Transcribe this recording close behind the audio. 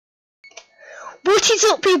What is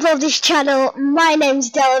up, people of this channel? My name's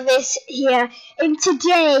Delvis here, and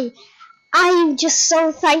today I'm just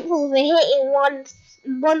so thankful for hitting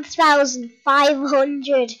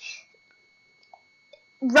 1,500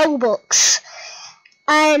 Robux.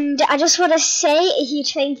 And I just want to say a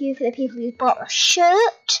huge thank you for the people who bought a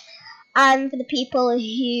shirt, and for the people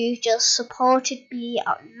who just supported me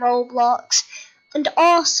on Roblox. And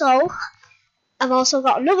also, I've also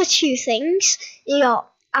got another two things.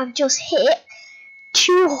 I've just hit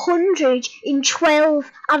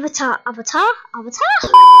 212 avatar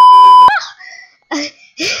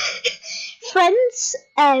friends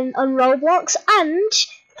on Roblox, and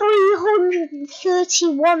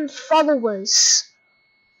 331 followers.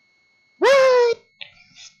 What?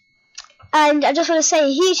 And I just want to say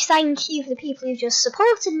a huge thank you for the people who just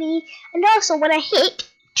supported me. And also, when I hit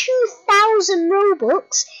 2,000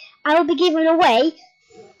 Robux, I will be giving away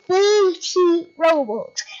 30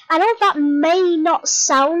 Robux. I know that may not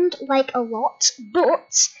sound like a lot,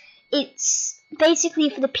 but it's basically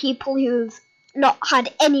for the people who've not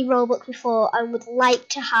had any Robux before and would like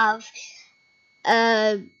to have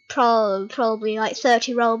probably like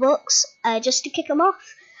 30 Robux just to kick them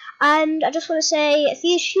off. And I just want to say a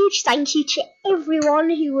huge thank you to everyone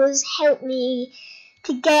who has helped me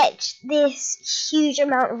to get this huge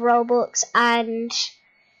amount of Robux, and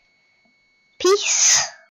peace.